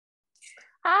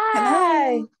Hi,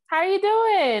 Hello. how are you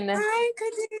doing? Hi,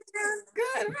 Khadijah.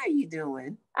 Good. How you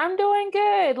doing? I'm doing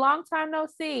good. Long time no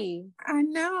see. I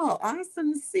know.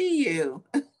 Awesome to see you.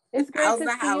 It's great How's to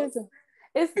the see you. house?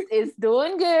 It's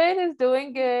doing good. It's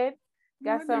doing good.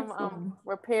 Got some Wonderful.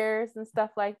 repairs and stuff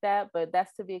like that, but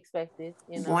that's to be expected,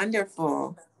 you know.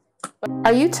 Wonderful.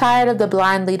 Are you tired of the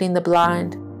blind leading the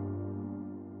blind?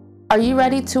 Are you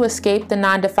ready to escape the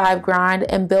 9 to 5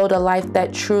 grind and build a life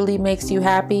that truly makes you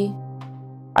happy?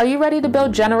 Are you ready to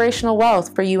build generational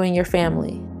wealth for you and your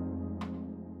family?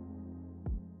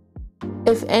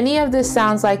 If any of this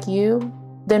sounds like you,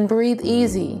 then breathe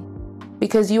easy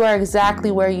because you are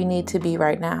exactly where you need to be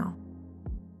right now.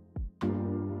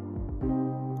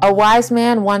 A wise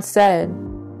man once said,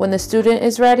 "When the student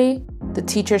is ready, the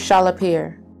teacher shall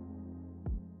appear."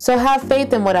 So have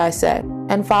faith in what I said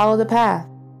and follow the path.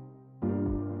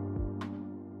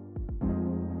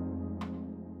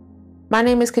 My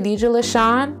name is Khadijah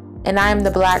Lashaun, and I am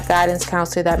the Black guidance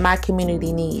counselor that my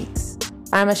community needs.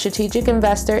 I'm a strategic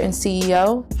investor and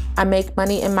CEO. I make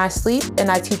money in my sleep,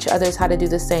 and I teach others how to do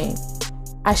the same.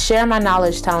 I share my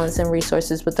knowledge, talents, and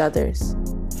resources with others.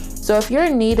 So if you're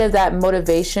in need of that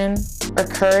motivation or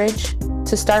courage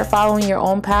to start following your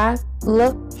own path,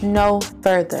 look no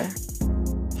further.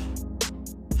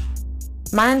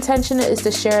 My intention is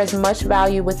to share as much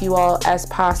value with you all as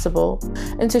possible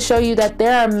and to show you that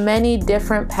there are many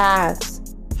different paths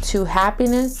to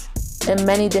happiness and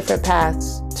many different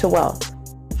paths to wealth.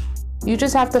 You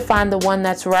just have to find the one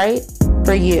that's right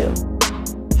for you.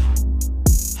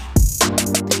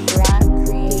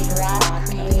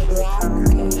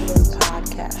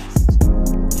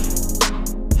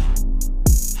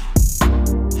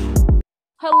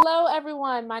 Hello,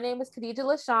 everyone. My name is Khadijah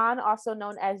Lashaun, also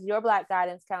known as your Black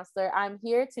guidance counselor. I'm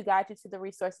here to guide you to the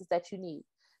resources that you need.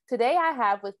 Today, I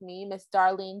have with me Miss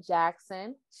Darlene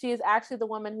Jackson. She is actually the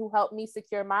woman who helped me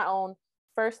secure my own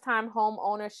first-time home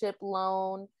ownership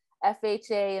loan,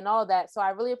 FHA, and all that. So I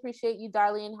really appreciate you,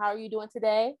 Darlene. How are you doing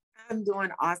today? I'm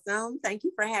doing awesome. Thank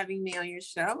you for having me on your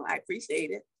show. I appreciate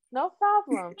it. No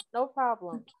problem. No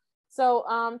problem. So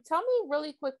tell me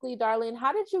really quickly, Darlene,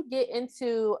 how did you get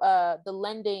into the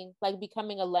lending, like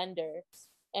becoming a lender?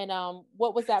 And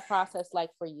what was that process like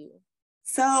for you?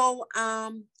 So,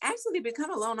 actually, become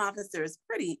a loan officer is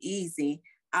pretty easy.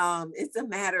 It's a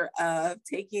matter of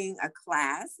taking a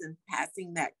class and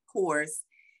passing that course,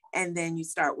 and then you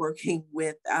start working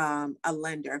with a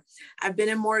lender. I've been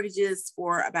in mortgages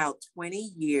for about 20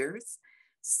 years.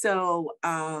 So,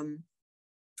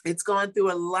 it's gone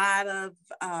through a lot of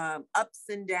ups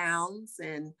and downs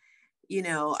and,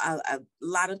 a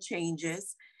lot of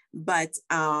changes. But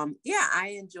yeah,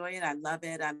 I enjoy it. I love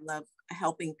it. I love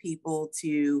helping people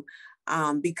to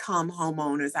become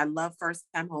homeowners. I love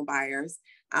first-time home buyers.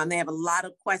 They have a lot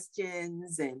of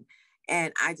questions and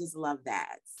I just love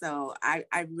that. So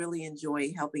I really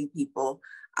enjoy helping people,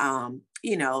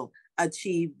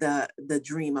 achieve the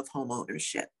dream of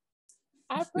homeownership.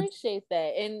 I appreciate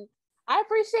that. And I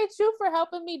appreciate you for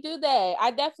helping me do that.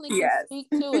 I definitely can Yes. speak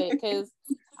to it because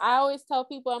I always tell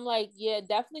people, I'm like, yeah,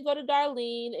 definitely go to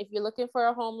Darlene if you're looking for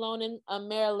a home loan in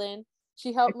Maryland.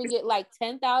 She helped me get like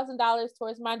 $10,000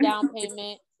 towards my down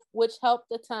payment, which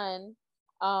helped a ton.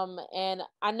 And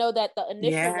I know that the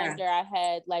initial Yeah. lender I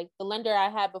had, like the lender I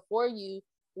had before you,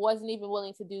 wasn't even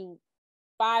willing to do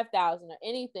 5,000 or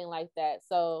anything like that.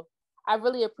 So I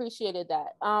really appreciated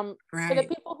that. For the Right.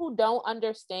 people who don't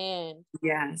understand,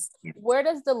 Yes. where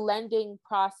does the lending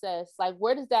process, like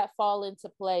where does that fall into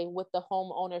play with the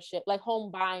home ownership, like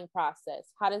home buying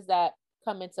process? How does that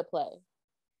come into play?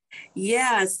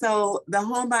 Yeah. So the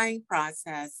home buying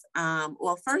process,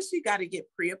 well, first you got to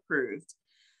get pre-approved.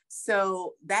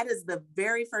 So that is the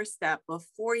very first step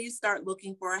before you start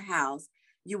looking for a house.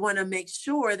 You want to make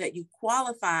sure that you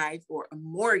qualify for a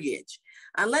mortgage.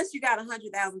 Unless you got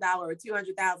 $100,000 or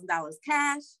 $200,000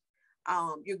 cash,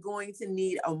 you're going to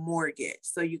need a mortgage.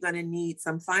 So you're going to need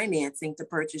some financing to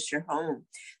purchase your home.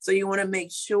 So you want to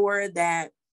make sure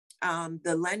that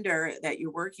the lender that you're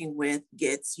working with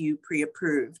gets you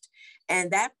pre-approved.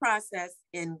 And that process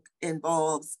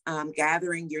involves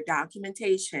gathering your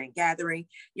documentation, gathering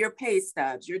your pay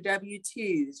stubs, your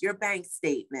W-2s, your bank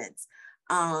statements,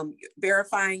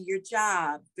 verifying your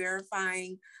job,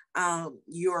 verifying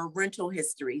your rental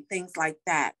history, things like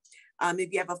that.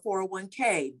 If you have a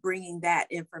 401k, bringing that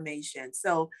information.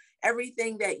 So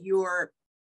everything that you're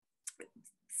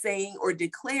saying or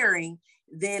declaring,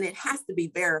 then it has to be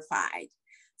verified.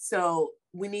 So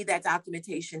we need that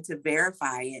documentation to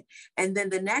verify it. And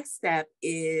then the next step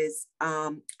is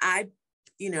I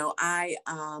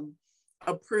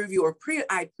approve you or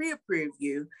I pre-approve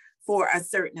you for a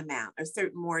certain amount, a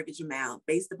certain mortgage amount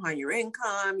based upon your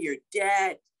income, your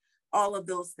debt, all of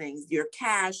those things, your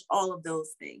cash, all of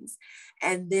those things.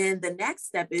 And then the next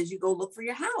step is you go look for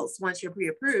your house once you're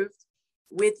pre-approved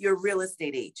with your real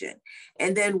estate agent.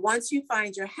 And then once you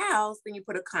find your house, then you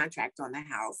put a contract on the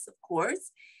house, of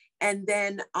course. And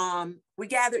then we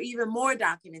gather even more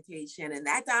documentation, and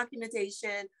that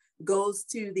documentation goes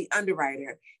to the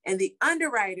underwriter. And the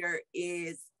underwriter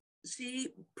she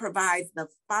provides the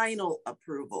final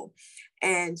approval,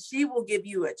 and she will give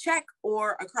you a check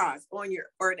or a cross on your,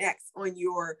 or an X on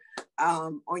your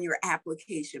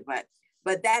application. But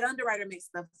that underwriter makes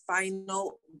the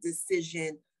final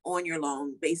decision on your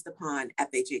loan based upon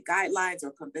FHA guidelines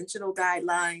or conventional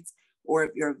guidelines, or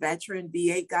if you're a veteran,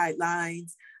 VA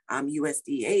guidelines,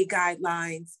 USDA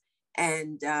guidelines,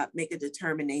 and make a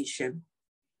determination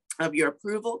of your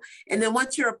approval. And then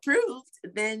once you're approved,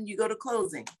 then you go to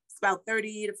closing. It's about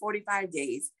 30 to 45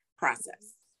 days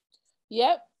process.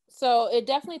 Yep. So it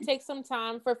definitely takes some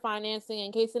time for financing.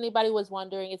 In case anybody was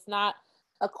wondering, it's not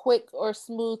a quick or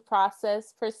smooth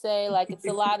process per se. Like, it's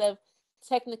a lot of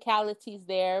technicalities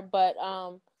there, but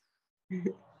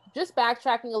just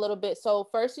backtracking a little bit. So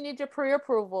first you need your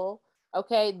pre-approval.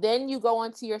 Okay. Then you go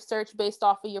onto your search based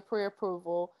off of your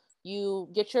pre-approval. You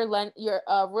get your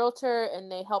realtor,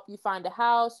 and they help you find a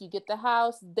house. You get the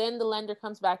house, then the lender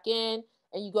comes back in,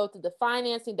 and you go through the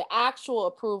financing, the actual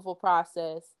approval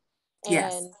process. And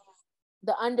yes.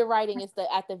 The underwriting is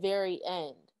at the very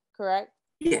end, correct?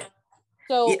 Yeah.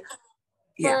 So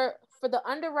yeah. For the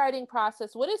underwriting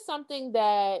process, what is something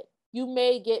that you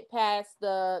may get past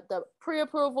the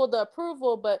pre-approval, the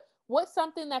approval, but what's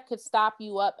something that could stop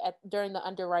you up during the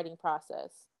underwriting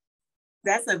process?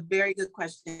 That's a very good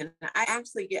question. I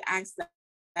actually get asked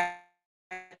that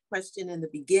question in the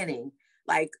beginning,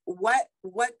 like what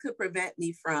could prevent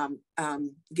me from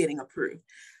getting approved?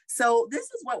 So this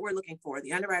is what we're looking for.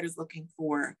 The underwriter's looking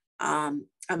for a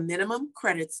minimum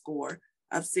credit score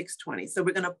of 620. So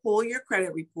we're going to pull your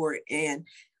credit report in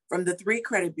from the 3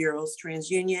 credit bureaus,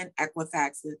 TransUnion,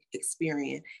 Equifax, and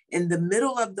Experian. In the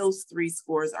middle of those 3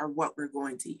 scores are what we're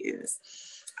going to use.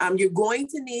 You're going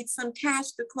to need some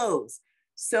cash to close.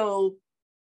 So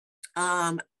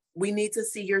we need to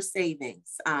see your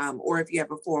savings, or if you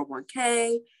have a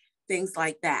 401k, things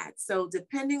like that. So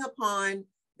depending upon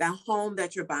the home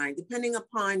that you're buying, depending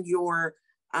upon your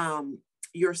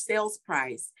sales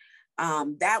price,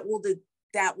 that will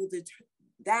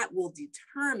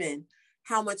determine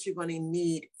how much you're going to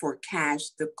need for cash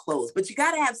to close. But you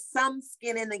got to have some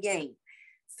skin in the game.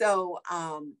 So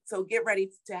get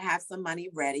ready to have some money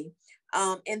ready.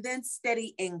 And then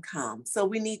steady income. So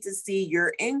we need to see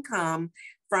your income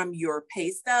from your pay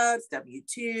stubs,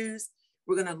 W-2s.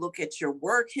 We're going to look at your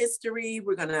work history.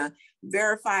 We're going to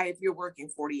verify if you're working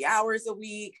 40 hours a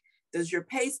week. Does your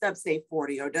pay stub say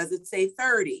 40 or does it say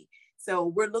 30? So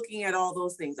we're looking at all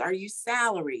those things. Are you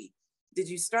salaried? Did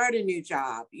you start a new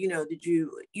job?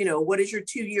 What is your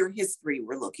 2-year history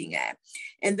we're looking at?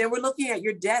 And then we're looking at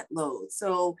your debt load.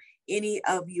 So any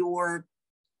of your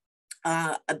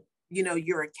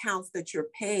your accounts that you're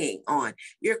paying on,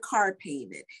 your car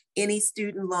payment, any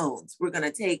student loans. We're going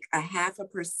to take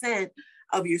 0.5%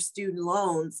 of your student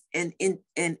loans and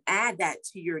add that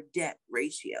to your debt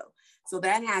ratio. So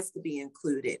that has to be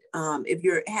included. If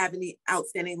you're having any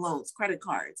outstanding loans, credit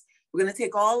cards, we're going to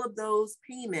take all of those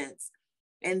payments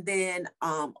and then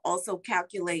also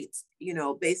calculate,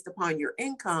 based upon your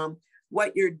income,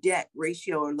 what your debt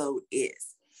ratio or load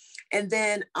is. And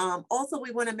then also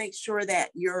we want to make sure that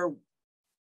your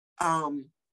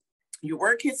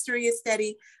work history is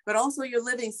steady, but also your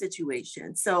living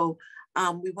situation. So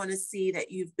we want to see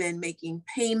that you've been making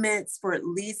payments for at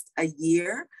least a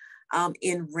year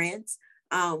in rent.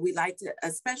 We like to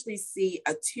especially see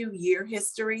a 2-year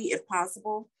history if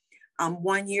possible.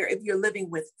 1 year, if you're living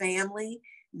with family,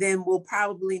 then we're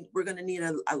going to need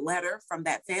a letter from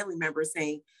that family member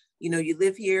saying, you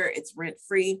live here, it's rent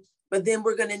free. But then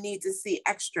we're going to need to see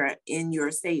extra in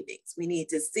your savings. We need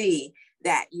to see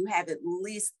that you have at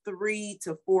least 3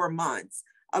 to 4 months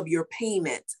of your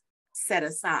payment set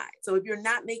aside. So if you're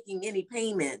not making any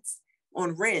payments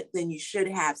on rent, then you should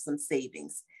have some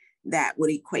savings that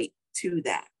would equate to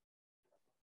that.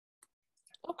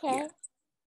 Okay. Yeah.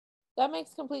 That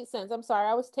makes complete sense. I'm sorry,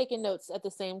 I was taking notes at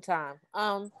the same time.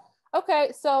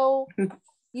 Okay, so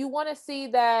you want to see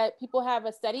that people have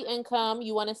a steady income.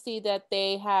 You want to see that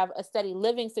they have a steady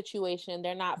living situation.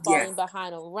 They're not falling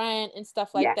behind on rent and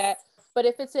stuff like that. But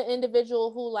if it's an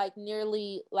individual who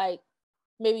nearly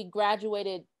maybe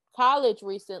graduated college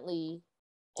recently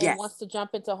and wants to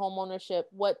jump into homeownership,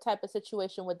 what type of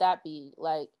situation would that be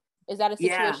like? Is that a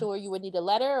Yeah. situation where you would need a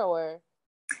letter or?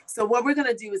 So what we're going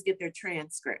to do is get their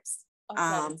transcripts.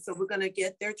 Okay. So we're going to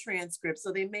get their transcripts.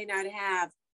 So they may not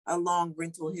have a long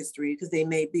rental history because they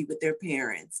may be with their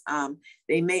parents.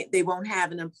 They won't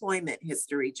have an employment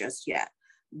history just yet,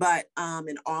 but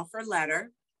an offer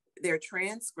letter, their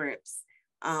transcripts,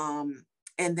 and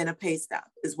then a pay stub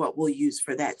is what we'll use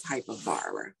for that type of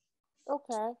borrower.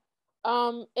 Okay.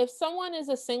 If someone is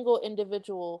a single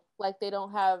individual, like they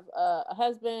don't have a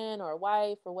husband or a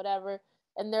wife or whatever,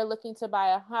 and they're looking to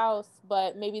buy a house,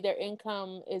 but maybe their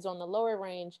income is on the lower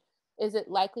range, is it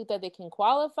likely that they can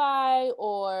qualify,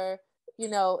 or,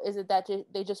 is it that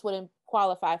they just wouldn't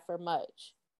qualify for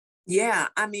much? Yeah.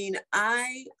 I mean,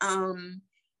 I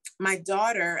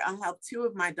helped two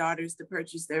of my daughters to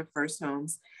purchase their first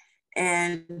homes.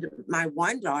 And my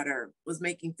one daughter was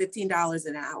making $15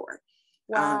 an hour.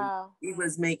 Wow. He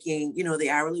was making, the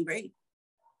hourly rate,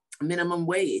 minimum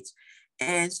wage,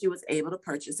 and she was able to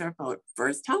purchase her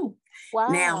first home. Wow.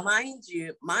 Now, mind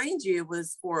you, it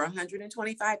was for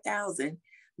 $125,000,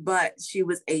 but she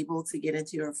was able to get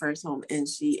into her first home, and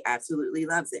she absolutely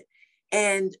loves it.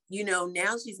 And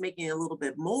now she's making a little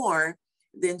bit more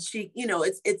than she,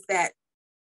 it's that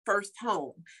first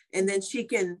home, and then she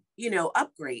can,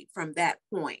 upgrade from that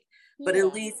point. But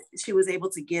at least she was able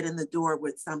to get in the door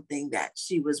with something that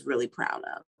she was really proud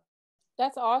of.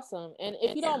 That's awesome. And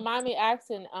if you don't mind me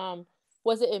asking,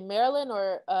 was it in Maryland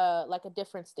or like a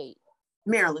different state?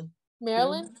 Maryland.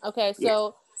 Maryland? Mm-hmm. Okay.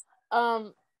 So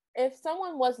if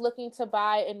someone was looking to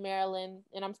buy in Maryland,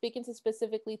 and I'm speaking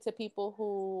specifically to people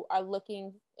who are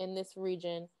looking in this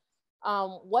region,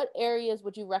 what areas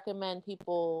would you recommend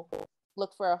people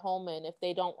look for a home in if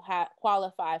they don't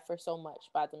qualify for so much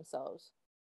by themselves?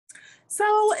 So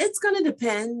it's going to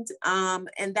depend.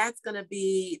 And that's going to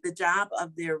be the job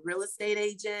of their real estate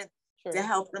agent to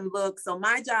help them look. So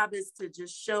my job is to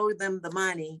just show them the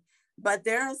money, but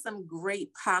there are some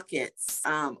great pockets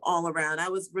all around. I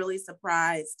was really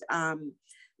surprised.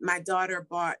 My daughter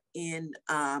bought in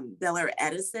Bel Air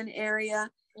Edison area,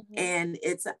 and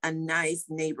it's a nice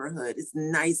neighborhood. It's a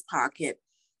nice pocket.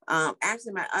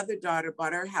 Actually, my other daughter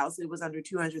bought her house. It was under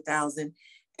 $200,000,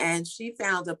 and she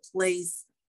found a place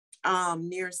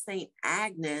near St.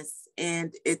 Agnes,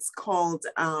 and it's called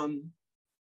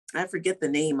I forget the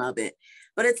name of it,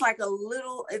 but it's like a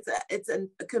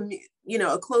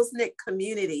close-knit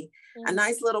community, a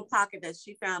nice little pocket that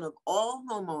she found of all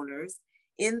homeowners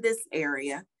in this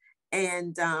area.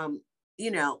 And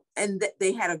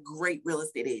they had a great real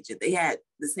estate agent. They had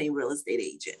the same real estate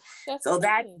agent. That's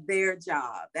their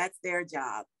job. That's their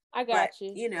job. I got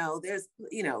you. There's,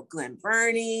 Glen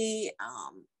Burnie,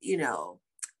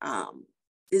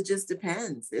 it just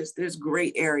depends. There's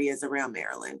great areas around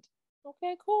Maryland.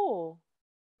 Okay, cool.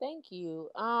 Thank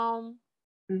you.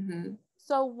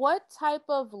 So what type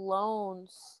of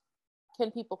loans can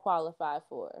people qualify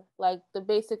for? Like the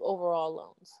basic overall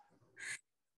loans?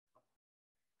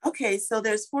 Okay, so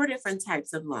there's 4 different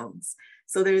types of loans.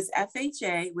 So there's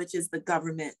FHA, which is the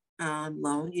government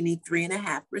loan. You need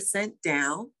 3.5%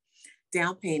 down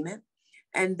payment.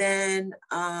 And then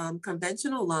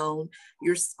conventional loan,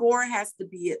 your score has to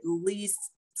be at least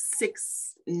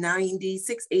 690,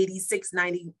 680,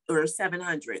 690, or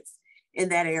 700s in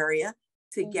that area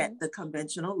to get the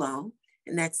conventional loan.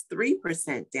 And that's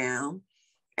 3% down.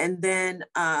 And then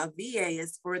VA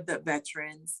is for the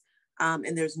veterans,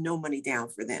 and there's no money down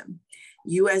for them.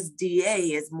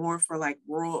 USDA is more for like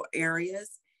rural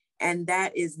areas, and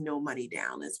that is no money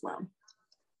down as well.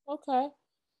 Okay.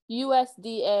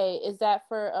 USDA, is that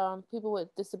for people with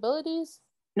disabilities?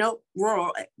 Nope,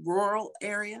 rural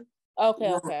area.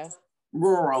 Okay.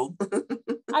 Rural.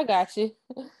 I got you.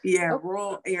 Yeah, okay.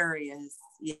 Rural areas.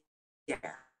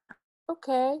 Yeah.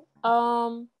 Okay.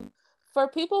 For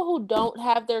people who don't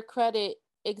have their credit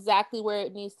exactly where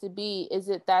it needs to be, is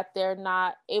it that they're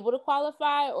not able to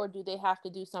qualify, or do they have to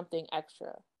do something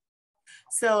extra?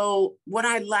 So what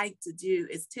I like to do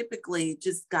is typically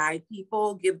just guide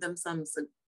people, give them some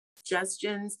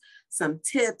suggestions, some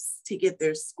tips to get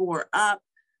their score up.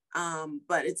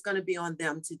 But it's going to be on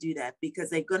them to do that because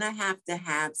they're going to have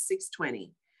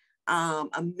 620,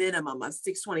 a minimum of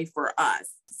 620 for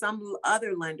us. Some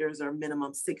other lenders are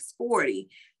minimum 640.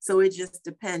 So it just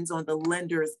depends on the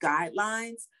lender's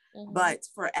guidelines. But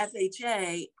for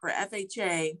FHA,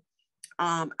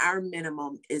 our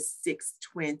minimum is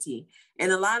 620.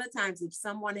 And a lot of times if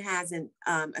someone hasn't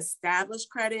established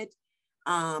credit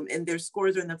and their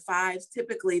scores are in the 5s,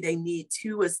 typically they need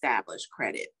to establish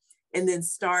credit and then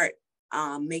start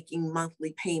making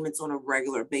monthly payments on a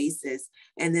regular basis.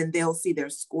 And then they'll see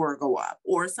their score go up.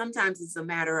 Or sometimes it's a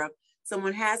matter of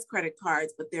someone has credit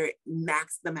cards, but they're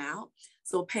maxed them out.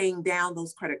 So paying down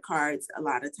those credit cards a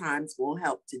lot of times will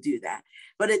help to do that.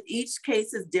 But each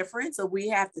case is different. So we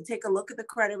have to take a look at the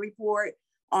credit report,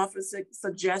 offer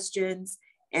suggestions,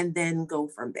 and then go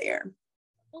from there.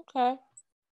 Okay.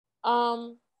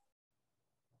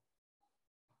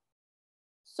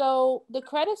 So the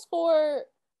credit score,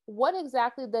 what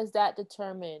exactly does that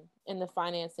determine in the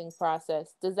financing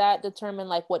process? Does that determine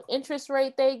like what interest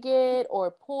rate they get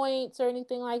or points or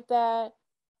anything like that?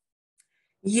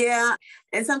 Yeah,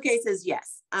 in some cases,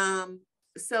 yes.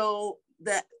 So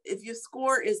that if your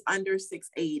score is under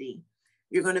 680,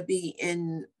 you're going to be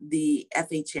in the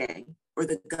FHA or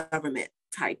the government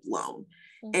type loan.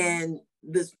 Mm-hmm. And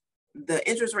the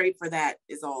interest rate for that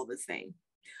is all the same.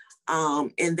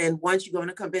 And then once you go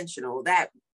into conventional, that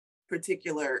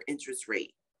particular interest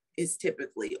rate is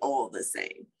typically all the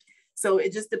same. So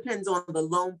it just depends on the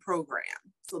loan program.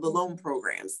 So the loan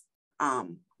programs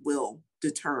will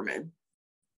determine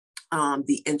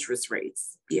the interest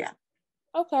rates. Yeah.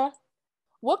 Okay.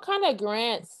 What kind of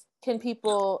grants can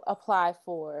people apply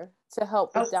for to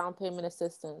help with down payment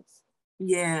assistance?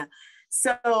 Yeah.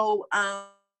 So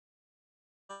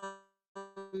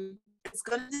it's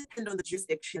going to depend on the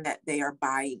jurisdiction that they are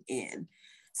buying in.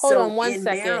 Hold on one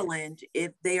second. Maryland,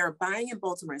 if they are buying in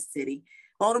Baltimore City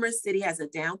has a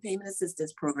down payment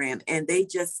assistance program, and they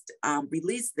just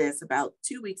released this about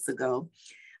 2 weeks ago.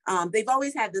 They've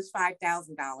always had this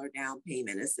 $5,000 down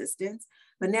payment assistance,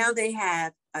 but now they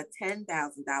have a $10,000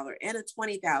 and a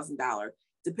 $20,000,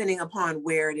 depending upon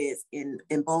where it is in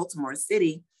Baltimore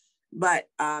City. But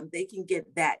they can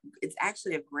get that. It's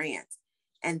actually a grant,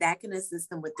 and that can assist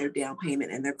them with their down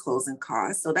payment and their closing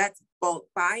costs. So that's both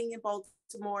buying in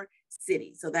Baltimore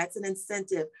City. So that's an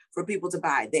incentive for people to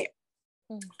buy there.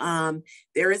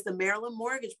 There is the Maryland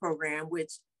Mortgage Program,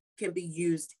 which can be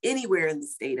used anywhere in the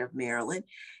state of Maryland,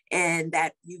 and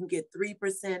that you can get 3%,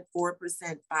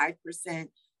 4%, 5%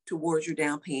 towards your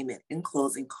down payment and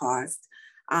closing costs.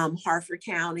 Harford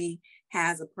County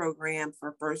has a program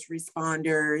for first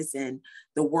responders and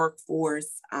the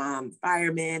workforce,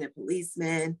 firemen and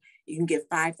policemen. You can get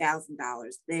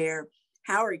 $5,000 there.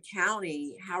 Howard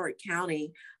County,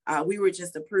 we were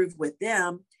just approved with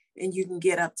them, and you can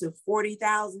get up to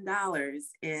 $40,000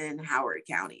 in Howard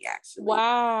County, actually.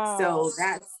 Wow. So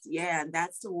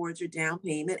that's towards your down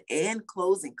payment and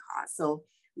closing costs. So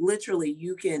literally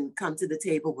you can come to the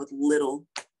table with little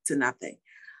to nothing.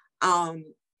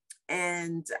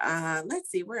 Let's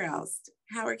see, where else?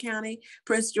 Howard County,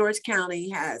 Prince George County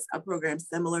has a program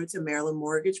similar to Maryland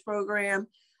Mortgage Program.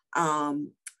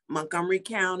 Montgomery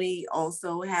County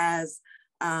also has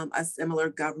a similar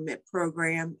government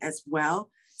program as well.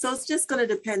 So it's just going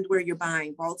to depend where you're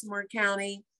buying. Baltimore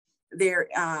County,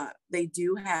 they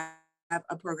do have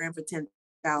a program for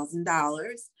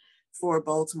 $10,000 for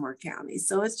Baltimore County.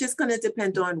 So it's just going to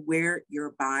depend on where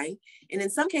you're buying. And in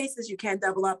some cases you can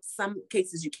double up, some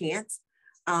cases you can't.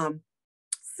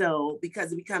 So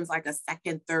because it becomes like a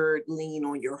second, third lien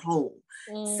on your home.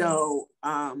 So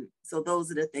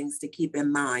those are the things to keep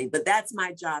in mind. But that's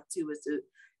my job too, is to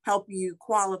help you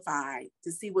qualify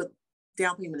to see what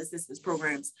down payment assistance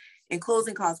programs and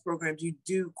closing cost programs you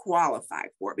do qualify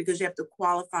for, because you have to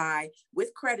qualify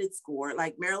with credit score.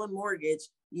 Like Maryland Mortgage,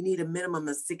 you need a minimum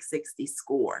of 660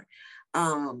 score.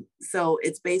 So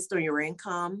it's based on your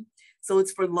income. So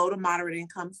it's for low to moderate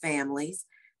income families.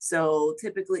 So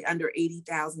typically under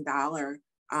 $80,000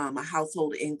 a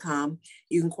household income,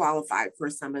 you can qualify for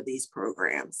some of these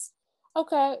programs.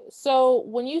 Okay. So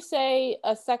when you say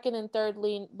a second and third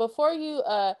lien, before you,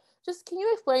 just can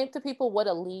you explain to people what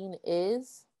a lien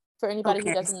is for anybody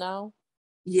who doesn't know?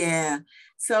 Yeah.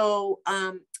 So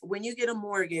when you get a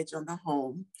mortgage on the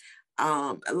home,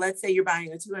 let's say you're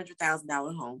buying a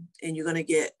 $200,000 home and you're going to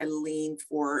get a lien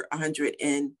for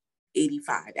 $185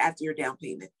 after your down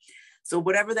payment. So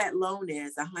whatever that loan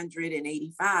is,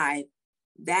 $185,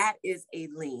 that is a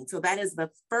lien. So that is the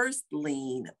first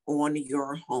lien on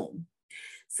your home.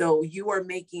 So you are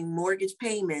making mortgage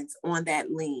payments on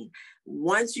that lien.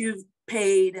 Once you've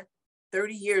paid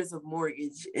 30 years of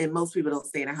mortgage, and most people don't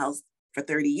stay in a house for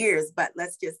 30 years, but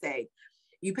let's just say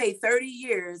you pay 30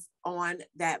 years on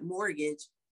that mortgage,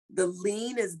 the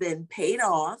lien has been paid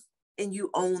off and you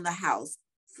own the house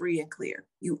free and clear.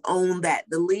 You own that.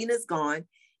 The lien is gone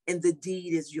and the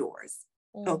deed is yours.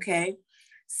 Okay.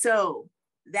 So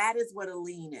that is what a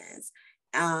lien is.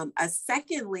 A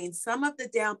second lien, some of the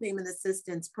down payment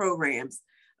assistance programs,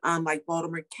 like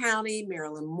Baltimore County,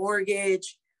 Maryland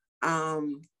Mortgage,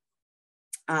 the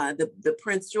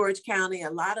Prince George County,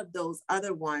 a lot of those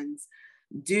other ones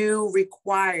do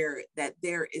require that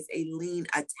there is a lien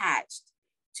attached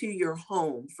to your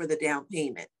home for the down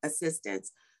payment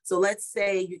assistance. So let's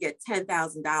say you get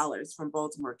 $10,000 from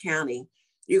Baltimore County.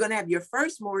 You're going to have your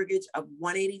first mortgage of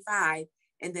 $185,000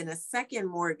 and then a second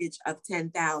mortgage of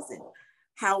 $10,000.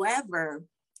 However,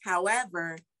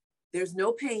 there's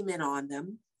no payment on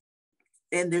them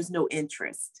and there's no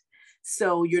interest.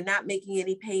 So you're not making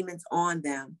any payments on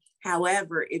them.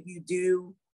 However, if you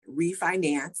do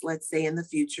refinance, let's say in the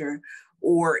future,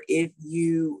 or if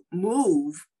you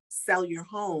move, sell your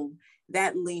home,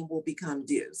 that lien will become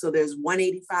due. So there's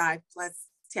 $185,000 plus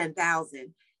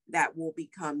 $10,000 that will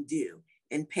become due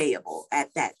and payable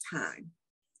at that time.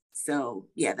 So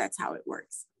yeah, that's how it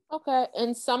works. Okay.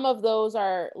 And some of those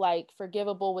are like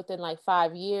forgivable within like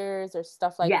 5 years or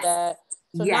stuff like Yes. that.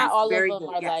 So yes, not all of very them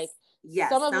good. are Yes. like,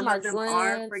 Yes, some of them are are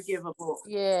grants. forgivable.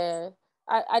 Yeah.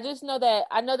 I just know that,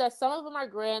 I know that some of them are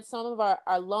grants, some of them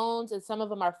are loans, and some of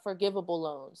them are forgivable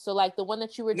loans. So like the one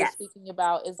that you were just speaking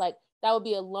about is like, that would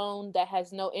be a loan that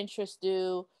has no interest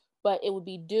due, but it would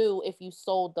be due if you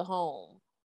sold the home,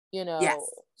 you know? Yes.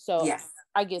 So Yes.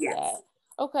 I get Yes. that.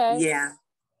 Okay. Yeah.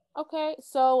 Okay.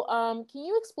 So can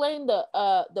you explain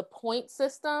the point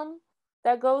system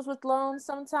that goes with loans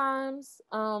sometimes?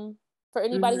 For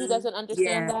anybody who doesn't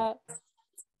understand that?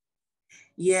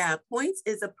 Yeah, points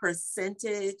is a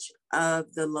percentage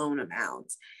of the loan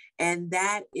amount, and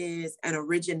that is an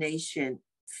origination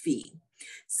fee.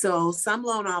 So some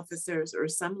loan officers or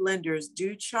some lenders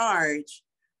do charge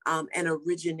an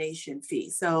origination fee.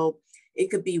 So it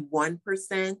could be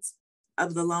 1%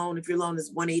 of the loan. If your loan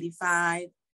is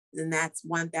 $185,000, then that's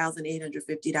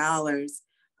 $1,850.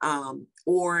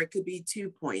 Or it could be 2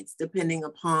 points, depending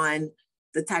upon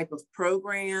the type of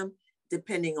program,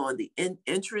 depending on the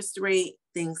interest rate,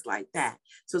 things like that.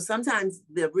 So sometimes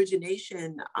the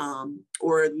origination,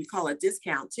 or we call it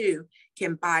discount too,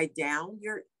 can buy down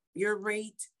your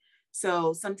rate.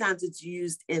 So sometimes it's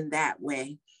used in that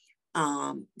way.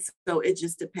 So it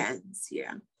just depends.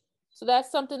 Yeah. So that's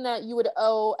something that you would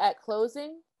owe at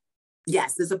closing?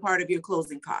 Yes, it's a part of your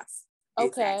closing costs.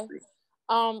 Okay. Exactly.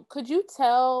 Could you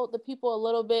tell the people a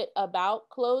little bit about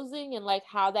closing and like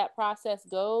how that process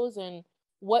goes and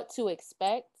what to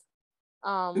expect?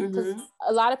 Because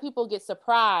a lot of people get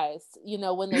surprised, you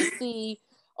know, when they see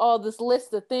all this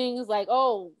list of things like,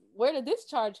 oh, where did this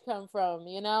charge come from?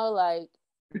 You know, like,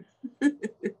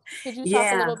 could you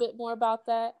talk a little bit more about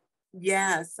that?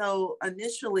 Yeah. So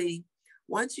initially,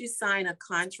 once you sign a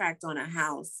contract on a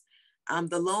house,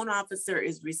 the loan officer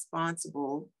is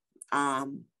responsible,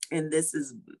 and this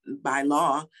is by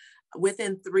law,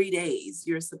 within 3 days,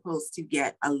 you're supposed to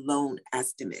get a loan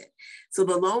estimate. So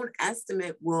the loan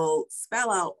estimate will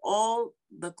spell out all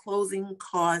the closing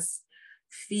costs,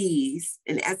 fees,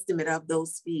 an estimate of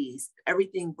those fees,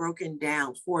 everything broken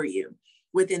down for you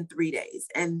within 3 days.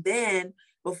 And then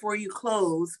before you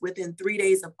close, within 3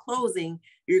 days of closing,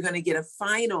 you're going to get a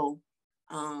final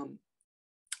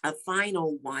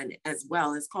one as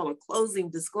well. It's called a closing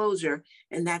disclosure,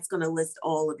 and that's going to list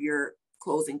all of your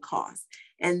closing costs.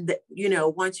 And, you know,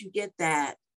 once you get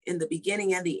that in the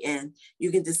beginning and the end,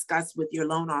 you can discuss with your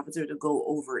loan officer to go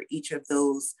over each of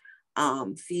those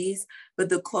fees. But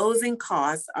the closing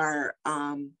costs are,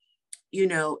 you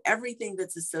know, everything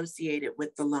that's associated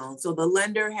with the loan. So the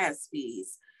lender has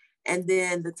fees. And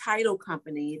then the title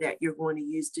company that you're going to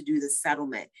use to do the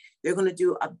settlement, they're going to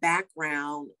do a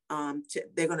background.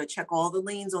 They're going to check all the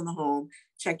liens on the home,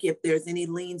 check if there's any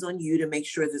liens on you to make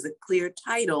sure there's a clear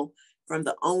title from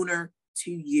the owner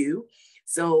to you.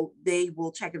 So they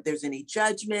will check if there's any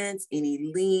judgments,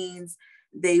 any liens.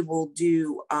 They will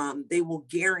do, they will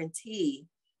guarantee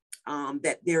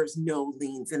that there's no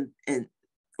liens and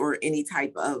or any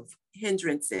type of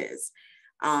hindrances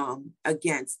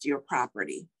against your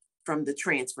property from the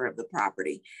transfer of the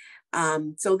property.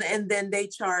 And then they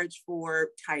charge for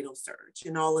title search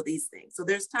and all of these things. So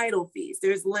there's title fees,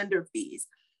 there's lender fees,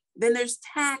 then there's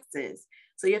taxes.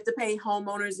 So you have to pay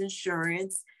homeowners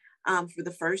insurance for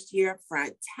the first year up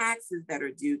front, taxes that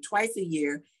are due twice a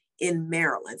year in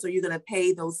Maryland. So you're going to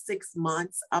pay those 6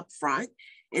 months up front,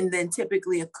 and then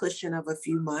typically a cushion of a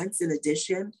few months in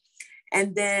addition.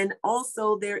 And then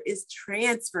also there is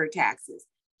transfer taxes.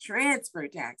 Transfer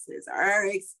taxes are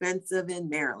expensive in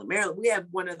Maryland. Maryland, we have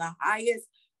one of the highest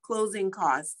closing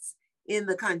costs in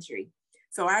the country.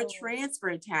 So our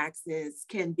transfer taxes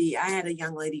can be, I had a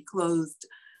young lady closed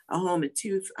a home at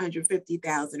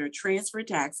 $250,000. Her transfer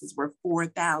taxes were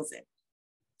 $4,000.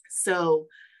 So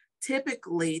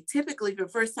typically for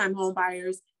first-time home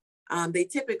buyers, they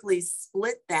typically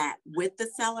split that with the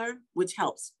seller, which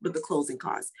helps with the closing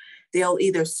costs. They'll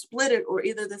either split it or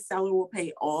either the seller will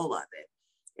pay all of it.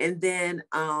 And then,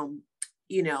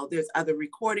 there's other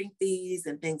recording fees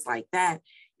and things like that.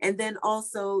 And then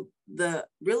also the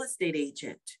real estate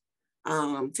agent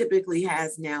typically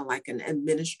has now like an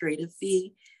administrative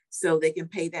fee, so they can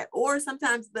pay that. Or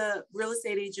sometimes the real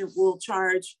estate agent will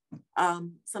charge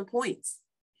some points.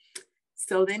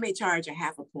 So they may charge a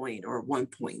half a point or 1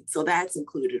 point. So that's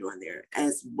included on there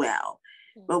as well.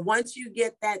 But once you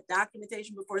get that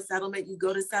documentation before settlement, you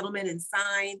go to settlement and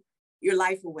sign your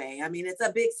life away. I mean, it's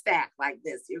a big stack like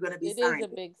this. You're going to be signing. It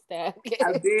is a big stack.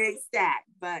 A big stack,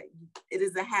 but it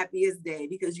is the happiest day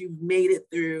because you've made it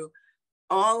through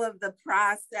all of the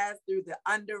process, through the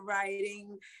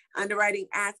underwriting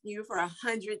asking you for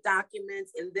 100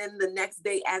 documents, and then the next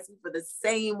day asking for the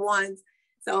same ones.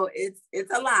 So it's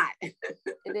a lot.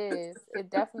 It is. It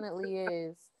definitely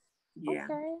is. Yeah.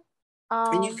 Okay.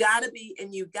 And you gotta be,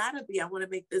 I want to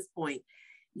make this point.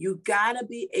 You gotta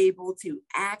be able to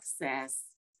access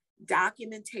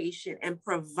documentation and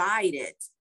provide it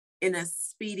in a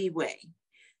speedy way.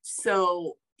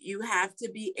 So you have to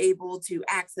be able to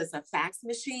access a fax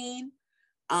machine,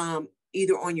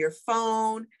 either on your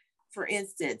phone, for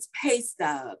instance, pay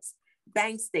stubs,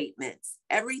 bank statements,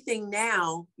 everything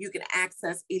now you can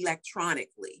access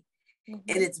electronically. Mm-hmm.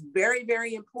 And it's very,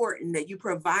 very important that you're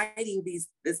providing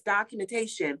this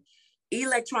documentation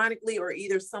electronically, or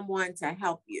either someone to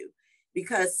help you,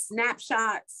 because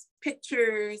snapshots,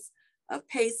 pictures of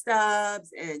pay stubs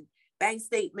and bank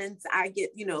statements, I get,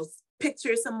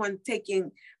 pictures, someone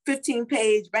taking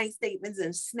 15-page bank statements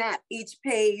and snap each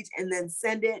page and then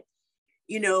send it,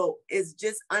 is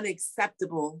just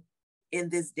unacceptable in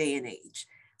this day and age.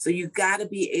 So you got to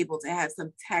be able to have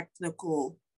some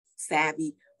technical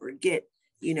savvy, or I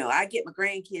get my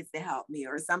grandkids to help me,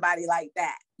 or somebody like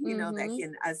that, mm-hmm. that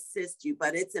can assist you.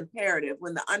 But it's imperative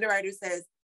when the underwriter says,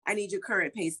 I need your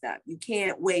current pay stub, you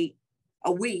can't wait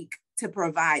a week to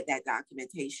provide that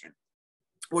documentation,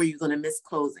 or you're going to miss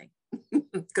closing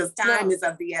because time is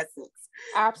of the essence.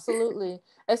 Absolutely.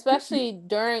 Especially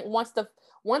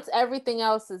once everything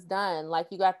else is done, like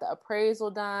you got the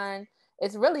appraisal done,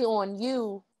 it's really on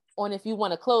you if you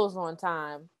want to close on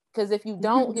time. Because if you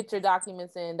don't get your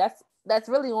documents in, that's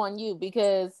really on you,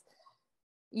 because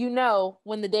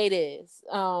when the date is.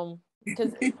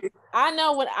 Because I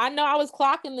know I was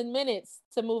clocking the minutes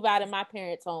to move out of my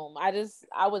parents' home.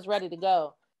 I was ready to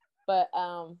go. But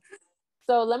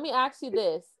so let me ask you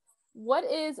this: what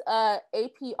is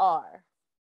APR?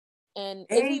 And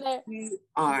APR.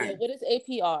 What is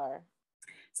APR?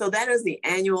 So that is the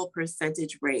annual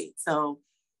percentage rate. So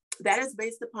that is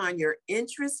based upon your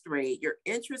interest rate,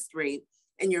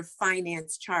 and your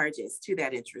finance charges to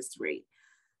that interest rate.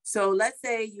 So let's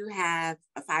say you have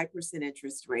a 5%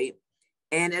 interest rate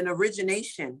and an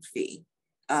origination fee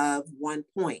of 1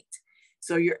 point.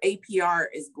 So your APR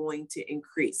is going to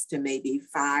increase to maybe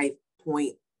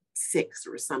 5.6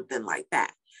 or something like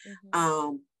that.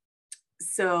 Mm-hmm.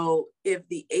 So if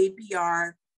the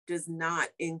APR does not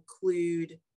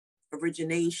include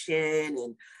origination,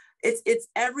 and it's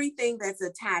everything that's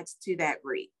attached to that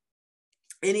rate,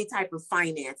 any type of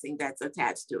financing that's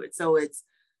attached to it. So it's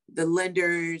the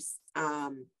lender's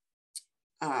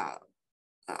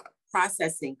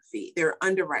processing fee, their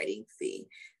underwriting fee.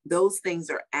 Those things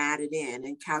are added in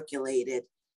and calculated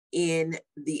in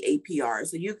the APR.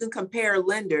 So you can compare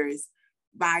lenders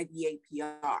by the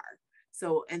APR.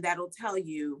 So, and that'll tell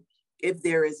you if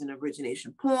there is an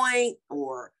origination point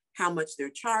or how much they're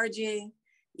charging,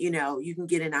 you can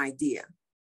get an idea.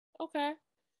 Okay.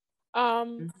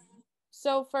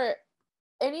 So for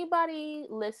anybody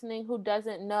listening who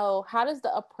doesn't know, how does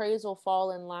the appraisal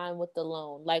fall in line with the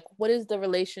loan? Like, what is the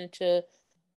relation to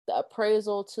the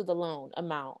appraisal to the loan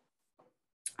amount?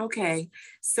 Okay.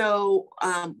 So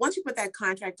once you put that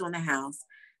contract on the house,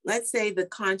 let's say the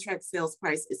contract sales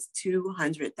price is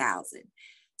 $200,000.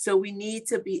 So we need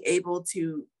to be able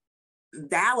to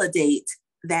validate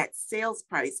that sales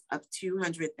price of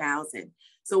 $200,000.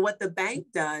 So what the bank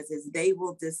does is they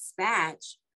will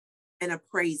dispatch an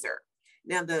appraiser.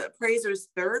 Now the appraiser's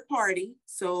third party.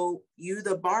 So you,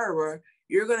 the borrower,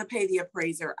 you're going to pay the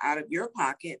appraiser out of your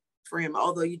pocket for him,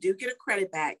 although you do get a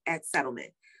credit back at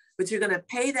settlement, but you're going to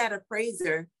pay that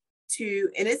appraiser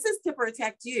and it's just to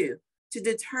protect you, to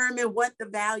determine what the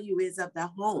value is of the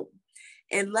home.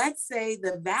 And let's say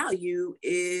the value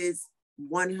is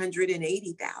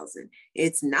 $180,000.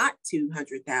 It's not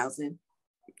 $200,000,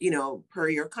 per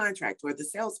your contract or the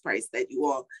sales price that you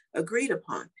all agreed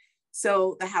upon.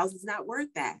 So the house is not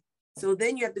worth that. So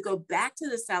then you have to go back to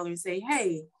the seller and say,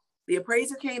 hey, the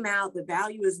appraiser came out, the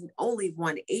value is only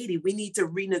 $180,000. We need to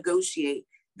renegotiate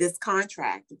this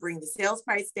contract to bring the sales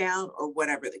price down, or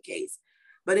whatever the case.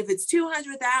 But if it's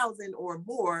 $200,000 or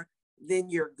more, then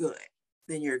you're good.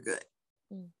 Then you're good.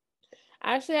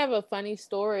 I actually have a funny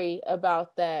story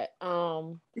about that.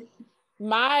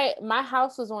 My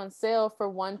house was on sale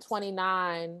for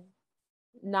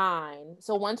 $129,900.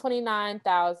 So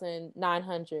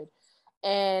 $129,900.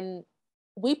 And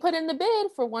we put in the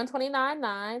bid for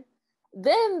 $129,900.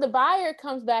 Then the buyer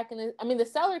comes back the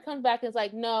seller comes back and is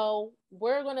like, no,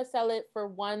 we're going to sell it for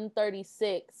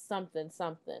 $136 something.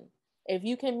 If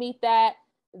you can meet that,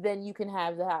 then you can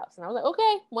have the house. And I was like,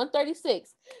 okay,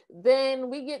 $136. Then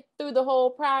we get through the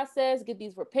whole process, get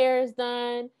these repairs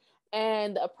done,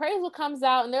 and the appraisal comes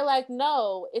out and they're like,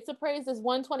 no, it's appraised as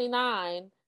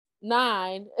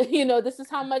 $129,900. This is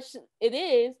how much it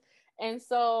is. And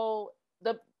so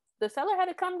the seller had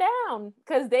to come down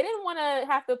because they didn't want to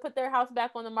have to put their house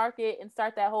back on the market and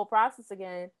start that whole process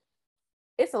again.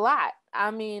 It's a lot.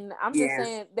 I'm just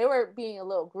saying they were being a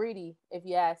little greedy, if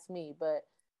you ask me, but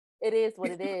it is what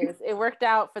it is. It worked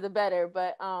out for the better.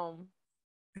 But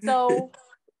so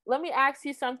let me ask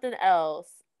you something else.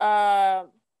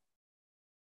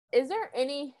 Is there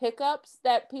any hiccups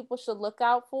that people should look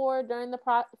out for during the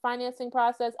financing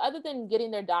process other than getting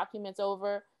their documents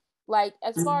over? Like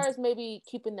as far as maybe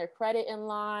keeping their credit in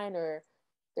line or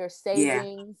their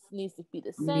savings needs to be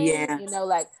the same,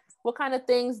 like what kind of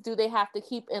things do they have to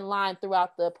keep in line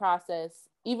throughout the process?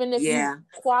 Even if you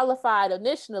qualified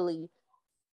initially,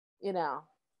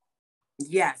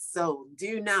 Yes. So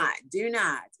do not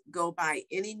go buy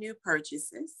any new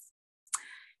purchases.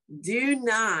 Do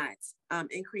not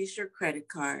increase your credit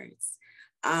cards.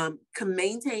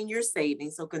 Maintain your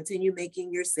savings. So continue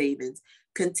making your savings.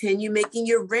 Continue making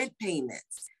your rent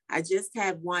payments. I just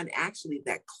had one actually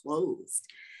that closed,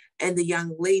 and the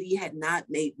young lady had not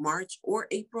made March or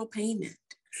April payment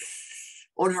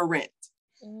on her rent.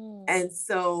 And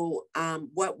so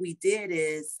what we did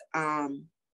is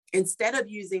instead of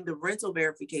using the rental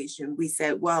verification, we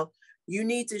said, well, you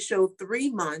need to show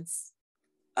 3 months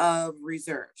of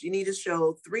reserves. You need to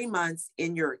show 3 months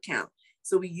in your account.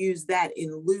 So we use that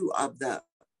in lieu of the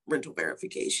rental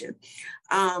verification.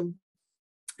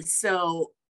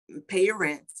 So pay your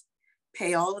rent,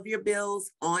 pay all of your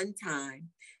bills on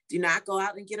time. Do not go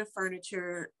out and get a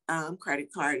furniture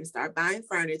credit card and start buying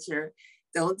furniture.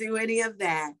 Don't do any of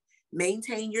that.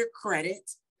 Maintain your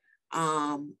credit.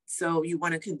 So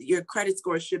your credit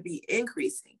score should be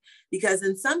increasing, because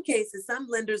in some cases, some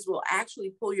lenders will actually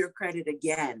pull your credit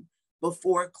again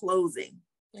before closing.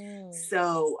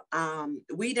 So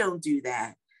we don't do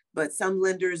that, but some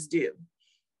lenders do.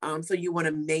 So you want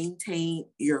to maintain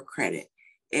your credit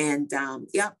and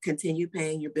continue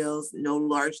paying your bills, no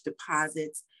large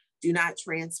deposits. Do not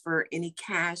transfer any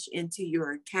cash into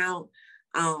your account.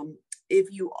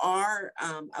 If you are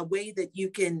a way that you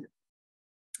can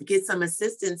get some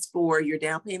assistance for your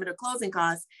down payment or closing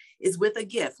costs is with a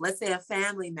gift. Let's say a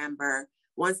family member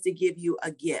wants to give you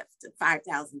a gift,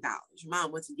 $5,000. Your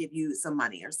mom wants to give you some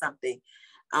money or something.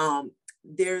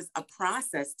 There's a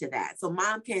process to that. So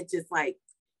mom can't just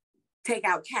take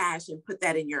out cash and put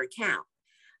that in your account.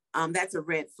 That's a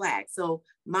red flag. So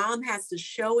mom has to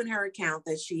show in her account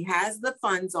that she has the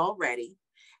funds already.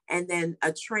 And then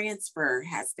a transfer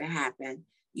has to happen,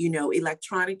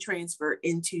 electronic transfer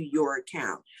into your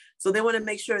account. So they want to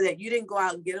make sure that you didn't go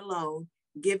out and get a loan,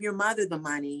 give your mother the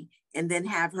money, and then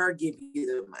have her give you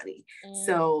the money.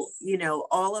 So,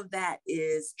 all of that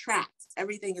is tracked.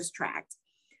 Everything is tracked.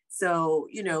 So,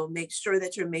 make sure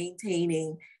that you're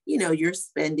maintaining, your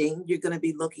spending. You're going to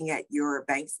be looking at your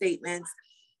bank statements.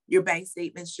 Your bank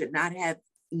statements should not have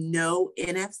no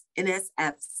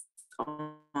NSFs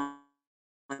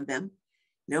on them,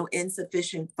 no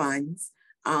insufficient funds.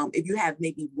 If you have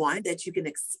maybe one that you can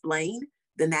explain,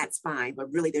 then that's fine.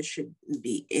 But really, there shouldn't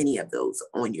be any of those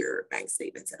on your bank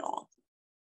statements at all.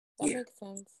 That makes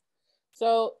sense.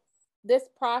 So this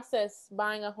process,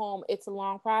 buying a home, it's a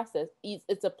long process.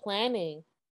 It's a planning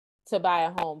to buy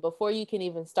a home before you can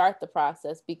even start the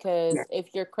process, because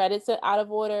if your credits are out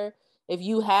of order, if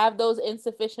you have those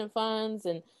insufficient funds,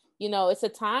 and it's a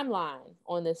timeline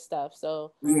on this stuff.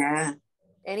 So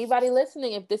anybody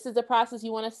listening, if this is a process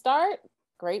you want to start,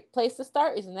 great place to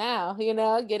start is now,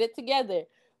 get it together.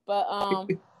 But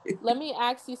let me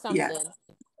ask you something.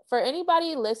 For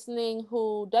anybody listening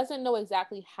who doesn't know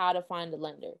exactly how to find a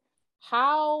lender,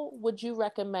 how would you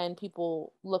recommend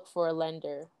people look for a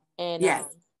lender? And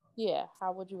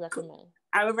how would you recommend?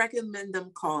 I would recommend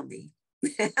them call me.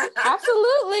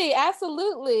 Absolutely.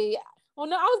 Well,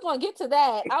 no, I was going to get to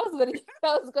that. I was going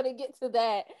to get to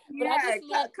that. But I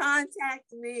just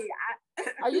contact me.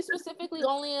 Are you specifically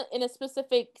only in a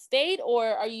specific state, or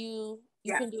are you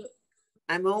can do it?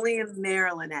 I'm only in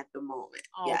Maryland at the moment.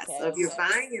 Okay, yes. So if you're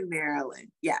buying in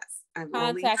Maryland, yes, I'm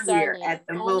contact only here Darlene. at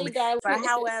the moment. But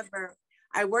however,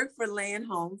 I work for Land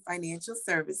Home Financial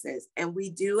Services, and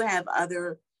we do have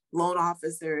other loan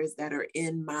officers that are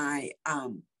in my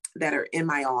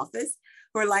office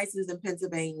who are licensed in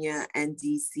Pennsylvania and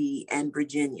DC and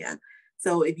Virginia.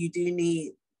 So if you do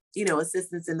need,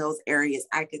 assistance in those areas,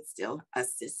 I could still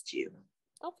assist you.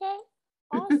 Okay.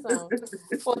 Awesome.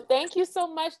 Well, thank you so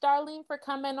much, Darlene, for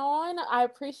coming on. I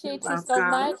appreciate you so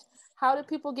much. How do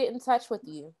people get in touch with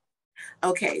you?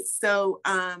 Okay. So,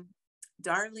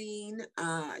 Darlene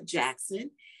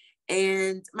Jackson,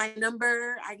 and my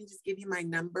number, I can just give you my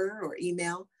number or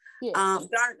email. Yeah.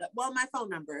 My phone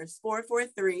number is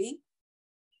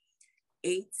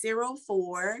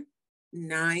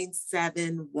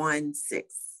 443-804-9716.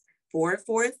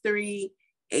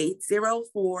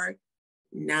 443-804-9716.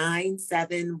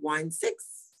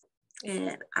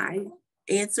 And I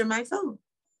answer my phone.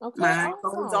 Okay, my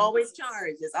phone's always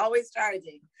charged. It's always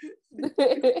charging.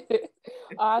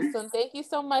 Awesome. Thank you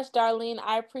so much, Darlene.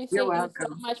 I appreciate you so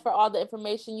much for all the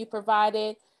information you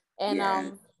provided. And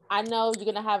I know you're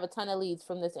going to have a ton of leads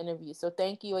from this interview. So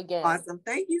thank you again. Awesome.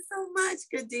 Thank you so much,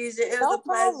 Khadijah. It was a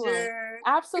pleasure.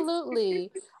 Absolutely.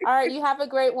 All right. You have a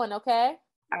great one. Okay.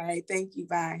 All right. Thank you.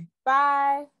 Bye.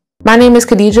 Bye. My name is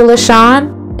Khadijah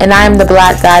Lashaun, and I am the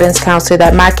Black guidance counselor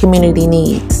that my community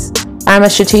needs. I'm a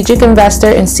strategic investor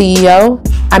and CEO.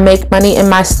 I make money in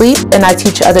my sleep, and I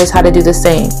teach others how to do the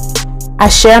same. I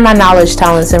share my knowledge,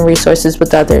 talents, and resources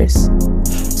with others.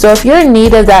 So if you're in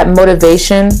need of that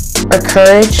motivation or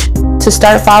courage to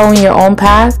start following your own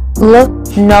path, look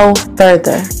no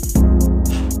further.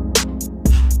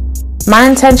 My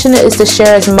intention is to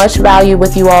share as much value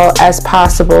with you all as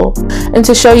possible and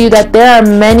to show you that there are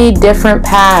many different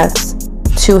paths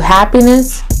to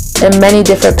happiness and many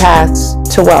different paths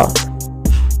to wealth.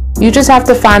 You just have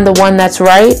to find the one that's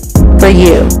right for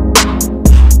you.